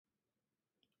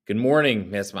Good morning,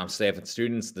 Miss Mom staff and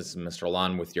students. This is Mr.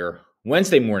 Alon with your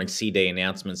Wednesday morning C-Day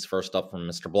announcements. First up from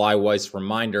Mr. Blyweiss,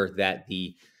 reminder that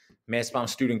the Mass Mom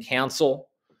Student Council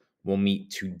will meet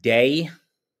today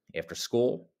after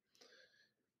school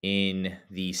in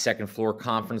the second floor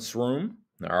conference room.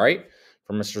 All right.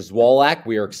 From Mr. Zwolak,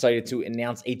 we are excited to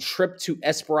announce a trip to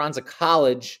Esperanza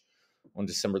College on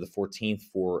December the 14th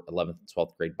for 11th and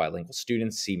 12th grade bilingual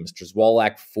students. See Mr.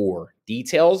 Zwolak for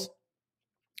details.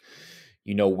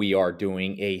 You know, we are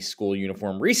doing a school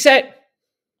uniform reset.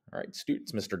 All right,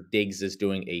 students, Mr. Diggs is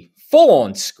doing a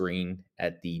full-on screen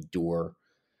at the door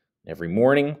every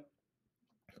morning.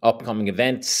 Upcoming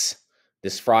events.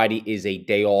 This Friday is a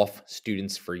day off.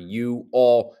 Students, for you,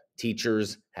 all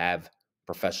teachers have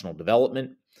professional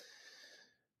development.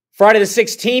 Friday the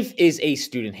 16th is a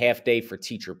student half day for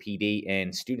teacher PD,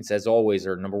 and students, as always,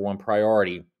 are number one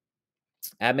priority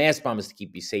at Mastbaum is to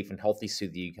keep you safe and healthy so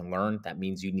that you can learn. That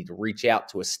means you need to reach out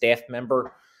to a staff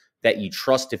member that you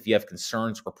trust if you have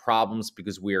concerns or problems,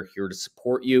 because we are here to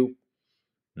support you.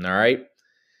 All right.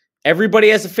 Everybody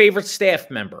has a favorite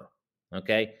staff member.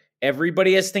 Okay.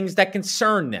 Everybody has things that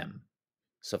concern them.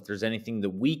 So if there's anything that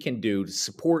we can do to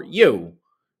support you,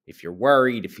 if you're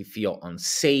worried, if you feel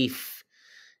unsafe,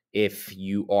 if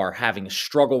you are having a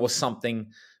struggle with something,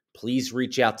 please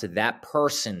reach out to that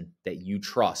person that you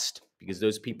trust, because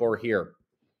those people are here.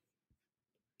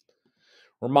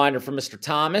 Reminder from Mr.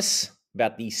 Thomas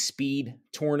about the speed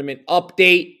tournament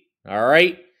update. All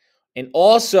right. And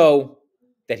also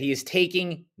that he is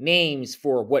taking names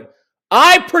for what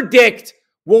I predict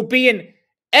will be an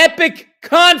epic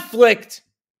conflict.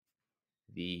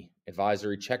 The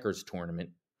advisory checkers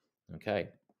tournament. Okay.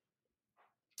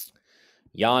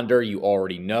 Yonder, you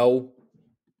already know.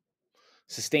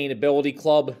 Sustainability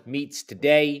Club meets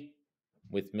today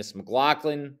with Miss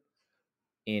McLaughlin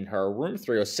in her room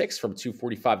 306 from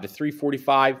 2:45 to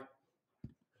 3:45.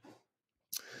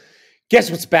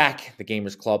 Guess what's back? The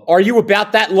Gamers Club. Are you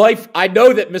about that life? I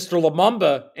know that Mr.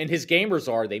 Lumumba and his gamers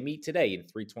are. They meet today in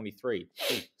 323.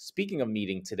 Speaking of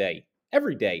meeting today,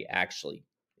 every day actually,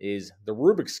 is the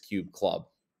Rubik's Cube Club.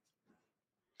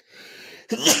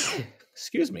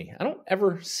 Excuse me. I don't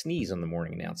ever sneeze on the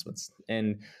morning announcements,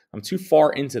 and I'm too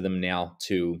far into them now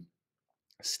to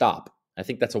stop. I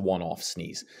think that's a one-off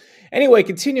sneeze. Anyway,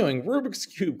 continuing, Rubik's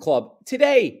Cube Club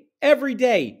today, every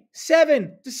day,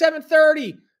 7 to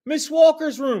 7:30. Miss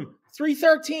Walker's room,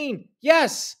 313.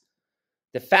 Yes.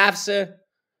 The FAFSA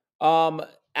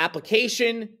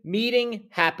application meeting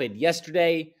happened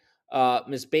yesterday.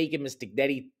 Miss Bacon, Miss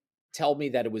Dignetti tell me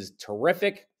that it was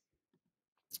terrific.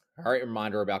 All right,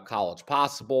 reminder about College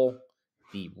Possible,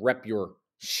 the Rep Your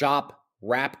Shop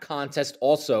rap contest.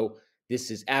 Also, this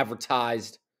is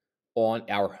advertised on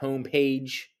our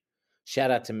homepage.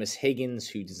 Shout out to Miss Higgins,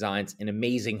 who designs an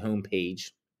amazing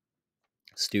homepage.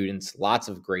 Students, lots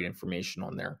of great information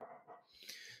on there.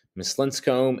 Miss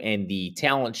Linscomb and the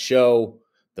talent show,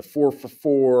 the 4 for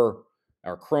 4,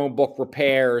 our Chromebook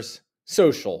repairs,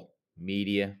 social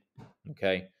media.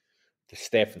 Okay. The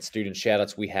staff and student shout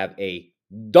outs. We have a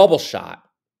double shot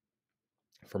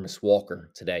for Miss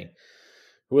Walker today.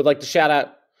 Who would like to shout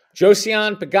out?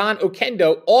 Josian Pagan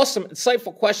Okendo, awesome,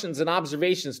 insightful questions and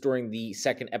observations during the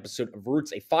second episode of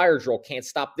Roots. A fire drill can't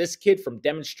stop this kid from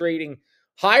demonstrating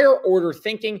higher order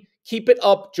thinking. Keep it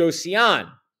up,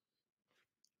 Josian.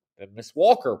 Miss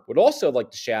Walker would also like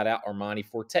to shout out Armani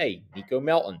Forte, Nico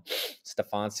Melton,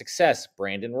 Stefan Success,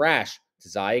 Brandon Rash,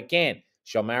 Tazaya Gant,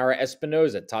 Shalmara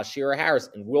Espinoza, Tashira Harris,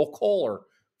 and Will Kohler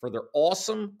for their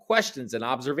awesome questions and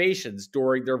observations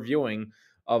during their viewing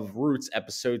of Roots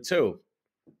Episode 2.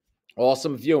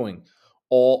 Awesome viewing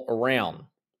all around.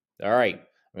 All right.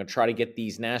 I'm going to try to get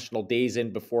these national days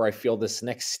in before I feel this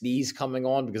next sneeze coming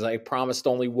on, because I promised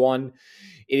only one.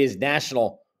 It is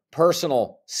National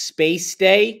Personal Space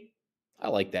Day. I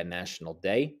like that national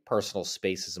day. Personal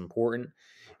space is important.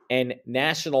 And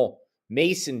National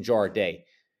Mason Jar Day.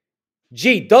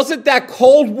 Gee, doesn't that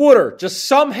cold water just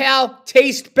somehow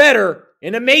taste better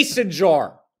in a mason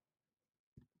jar?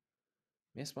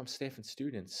 Mastbaum staff and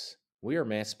students, we are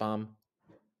Mastbaum,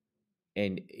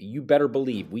 and you better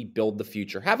believe we build the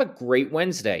future. Have a great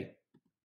Wednesday.